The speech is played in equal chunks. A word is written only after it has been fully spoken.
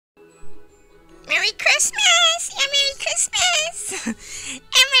Merry Christmas! Yeah, Merry Christmas! And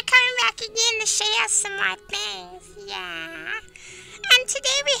we're coming back again to show you some more things. Yeah. And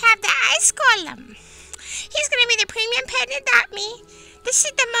today we have the Ice Golem. He's going to be the premium pet in Adopt Me. This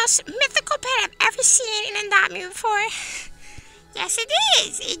is the most mythical pet I've ever seen in Adopt Me before. Yes, it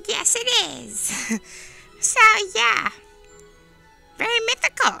is. Yes, it is. So, yeah. Very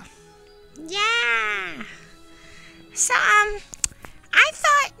mythical. Yeah. So, I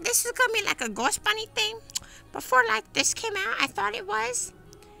thought this was gonna be like a ghost bunny thing before like this came out. I thought it was,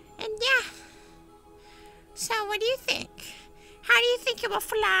 and yeah. So what do you think? How do you think it will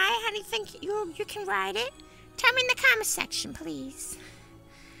fly? How do you think you can ride it? Tell me in the comment section, please.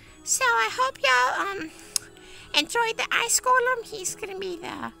 So I hope y'all enjoyed the Ice Golem. He's gonna be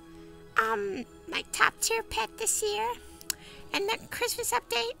the like top tier pet this year. And the Christmas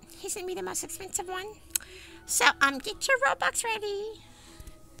update, he's gonna be the most expensive one. So, get your Robux ready.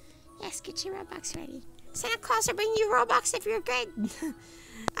 Yes, get your Robux ready. Santa Claus will bring you Robux if you're good.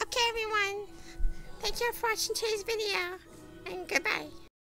 Okay, everyone. Thank you for watching today's video. And goodbye.